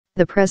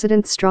The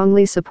president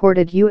strongly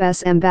supported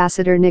U.S.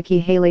 Ambassador Nikki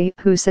Haley,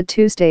 who said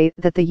Tuesday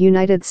that the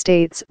United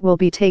States will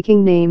be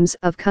taking names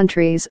of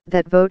countries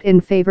that vote in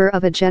favor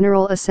of a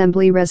General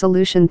Assembly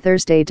resolution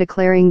Thursday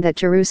declaring that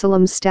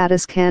Jerusalem's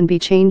status can be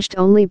changed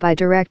only by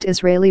direct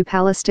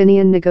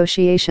Israeli-Palestinian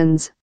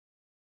negotiations.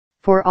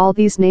 For all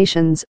these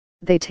nations,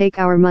 they take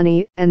our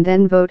money and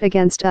then vote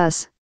against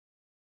us.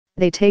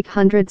 They take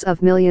hundreds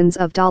of millions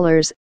of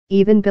dollars,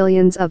 even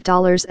billions of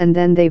dollars, and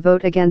then they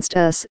vote against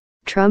us,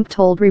 Trump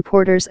told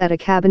reporters at a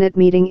cabinet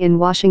meeting in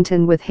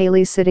Washington with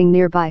Haley sitting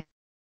nearby.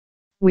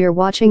 We're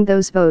watching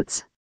those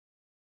votes.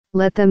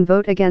 Let them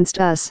vote against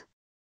us.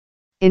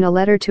 In a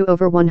letter to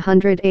over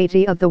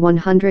 180 of the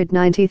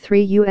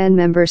 193 UN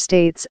member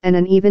states and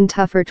an even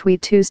tougher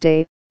tweet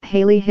Tuesday,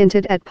 Haley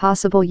hinted at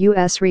possible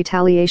U.S.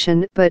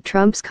 retaliation, but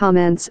Trump's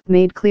comments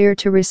made clear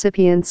to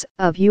recipients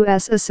of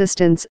U.S.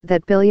 assistance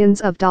that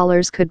billions of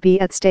dollars could be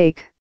at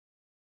stake.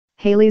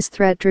 Haley's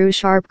threat drew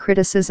sharp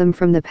criticism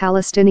from the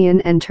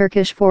Palestinian and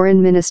Turkish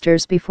foreign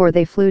ministers before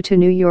they flew to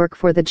New York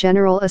for the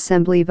General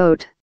Assembly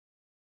vote.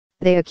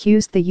 They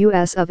accused the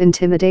U.S. of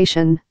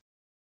intimidation.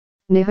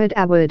 Nihad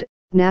Awood,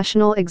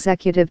 National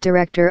Executive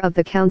Director of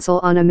the Council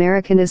on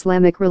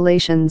American-Islamic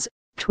Relations,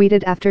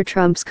 tweeted after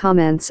Trump's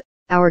comments,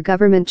 "Our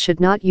government should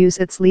not use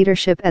its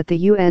leadership at the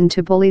UN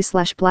to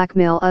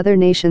bully/blackmail other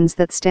nations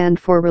that stand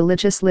for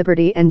religious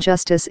liberty and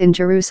justice in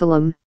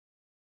Jerusalem.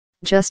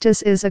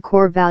 Justice is a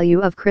core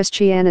value of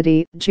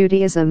Christianity,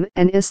 Judaism,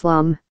 and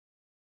Islam."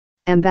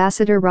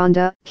 Ambassador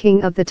Rhonda,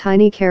 king of the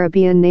tiny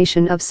Caribbean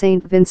nation of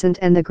St. Vincent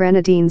and the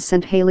Grenadines,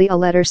 sent Haley a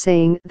letter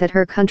saying that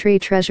her country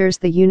treasures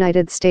the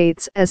United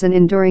States as an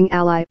enduring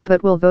ally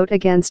but will vote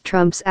against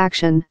Trump's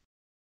action.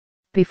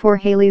 Before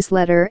Haley's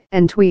letter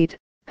and tweet,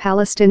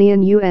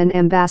 Palestinian UN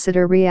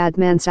Ambassador Riyad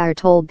Mansour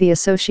told the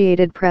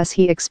Associated Press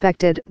he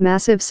expected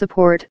massive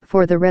support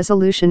for the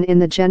resolution in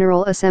the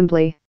General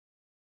Assembly.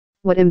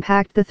 What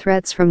impact the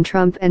threats from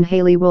Trump and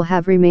Haley will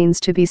have remains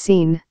to be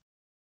seen.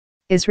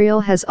 Israel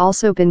has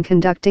also been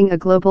conducting a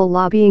global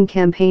lobbying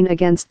campaign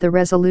against the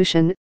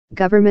resolution,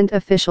 government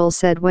officials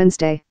said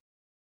Wednesday.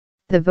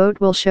 The vote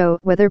will show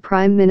whether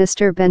Prime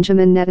Minister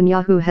Benjamin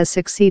Netanyahu has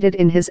succeeded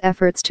in his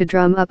efforts to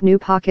drum up new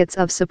pockets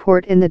of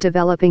support in the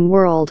developing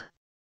world.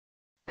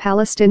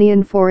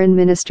 Palestinian Foreign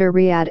Minister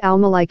Riyad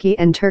al-Maliki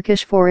and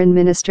Turkish Foreign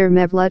Minister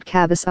Mevlut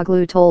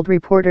Cavusoglu told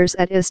reporters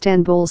at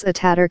Istanbul's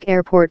Ataturk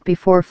Airport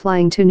before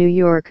flying to New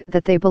York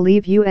that they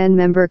believe UN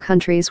member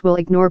countries will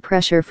ignore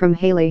pressure from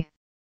Haley.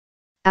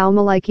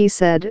 Al-Maliki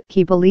said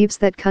he believes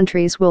that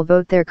countries will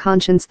vote their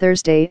conscience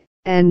Thursday,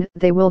 and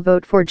they will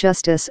vote for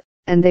justice,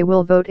 and they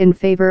will vote in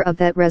favor of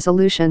that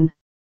resolution.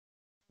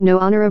 No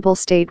honorable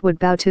state would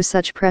bow to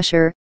such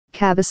pressure,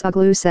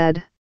 Cavusoglu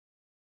said.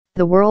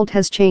 The world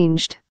has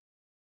changed.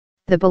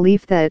 The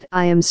belief that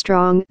I am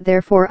strong,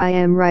 therefore I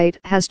am right,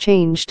 has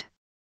changed.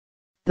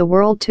 The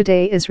world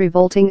today is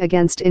revolting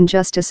against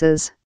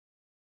injustices.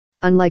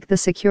 Unlike the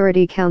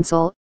Security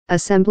Council,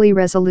 Assembly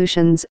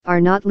resolutions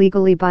are not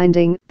legally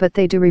binding, but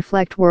they do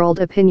reflect world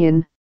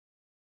opinion.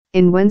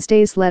 In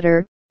Wednesday's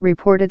letter,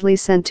 reportedly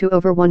sent to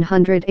over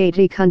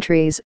 180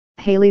 countries,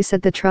 Haley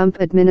said the Trump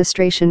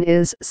administration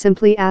is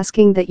simply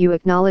asking that you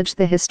acknowledge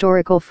the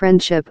historical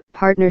friendship,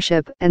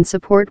 partnership, and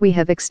support we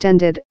have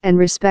extended, and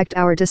respect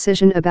our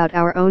decision about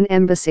our own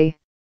embassy.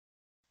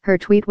 Her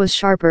tweet was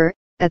sharper: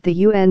 at the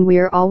UN we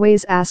are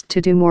always asked to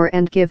do more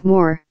and give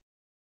more.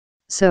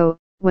 So,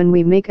 when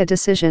we make a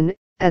decision,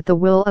 at the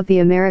will of the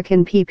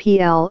American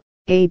PPL,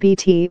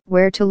 ABT,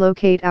 where to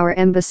locate our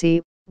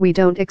embassy, we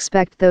don't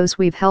expect those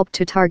we've helped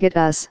to target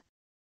us.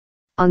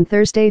 On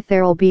Thursday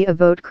there'll be a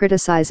vote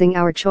criticizing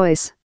our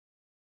choice.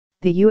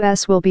 The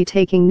U.S. will be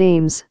taking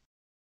names.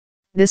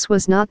 This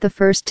was not the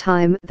first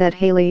time that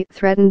Haley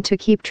threatened to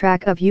keep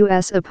track of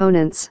U.S.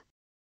 opponents.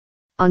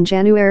 On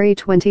January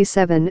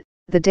 27,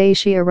 the day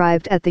she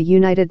arrived at the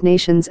United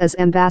Nations as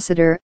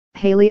ambassador,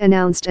 Haley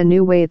announced a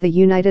new way the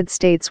United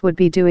States would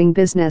be doing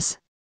business.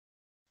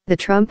 The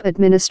Trump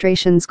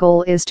administration's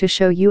goal is to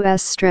show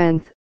U.S.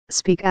 strength,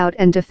 speak out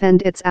and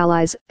defend its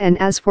allies, and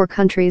as for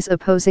countries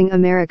opposing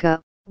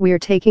America, we're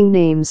taking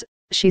names,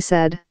 she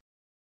said.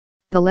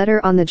 The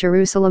letter on the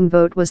Jerusalem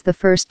vote was the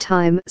first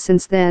time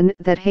since then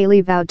that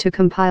Haley vowed to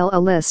compile a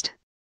list.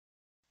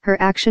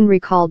 Her action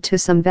recalled to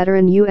some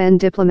veteran UN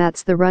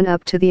diplomats the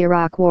run-up to the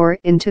Iraq War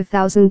in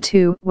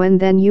 2002, when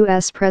then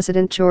U.S.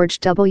 President George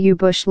W.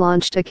 Bush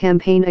launched a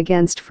campaign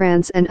against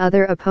France and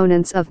other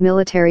opponents of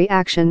military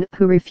action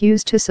who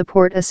refused to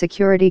support a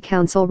Security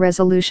Council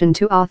resolution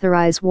to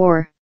authorize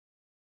war.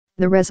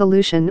 The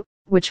resolution,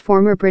 which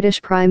former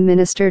British Prime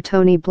Minister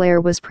Tony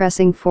Blair was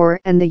pressing for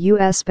and the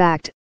US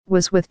backed,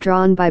 was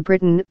withdrawn by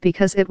Britain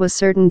because it was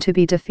certain to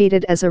be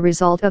defeated as a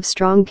result of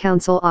strong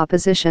council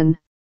opposition.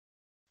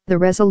 The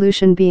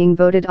resolution being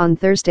voted on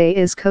Thursday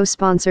is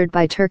co-sponsored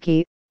by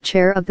Turkey,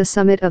 chair of the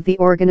Summit of the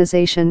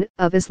Organization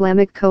of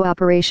Islamic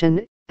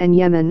Cooperation, and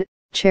Yemen,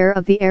 chair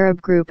of the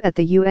Arab Group at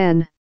the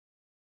UN.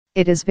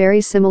 It is very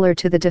similar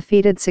to the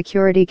defeated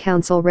Security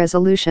Council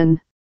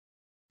resolution.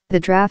 The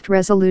draft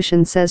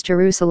resolution says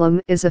Jerusalem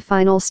is a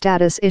final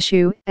status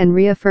issue and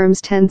reaffirms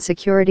 10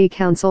 Security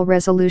Council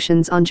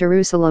resolutions on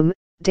Jerusalem,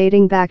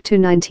 dating back to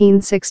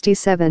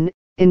 1967,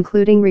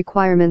 including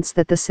requirements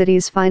that the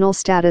city's final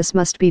status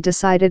must be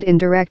decided in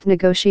direct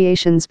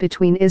negotiations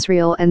between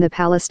Israel and the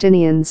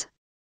Palestinians.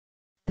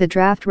 The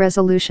draft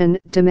resolution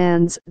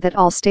demands that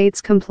all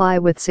states comply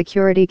with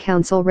Security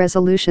Council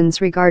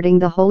resolutions regarding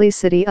the Holy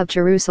City of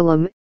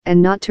Jerusalem,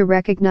 and not to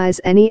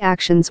recognize any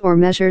actions or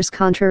measures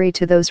contrary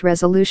to those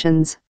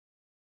resolutions.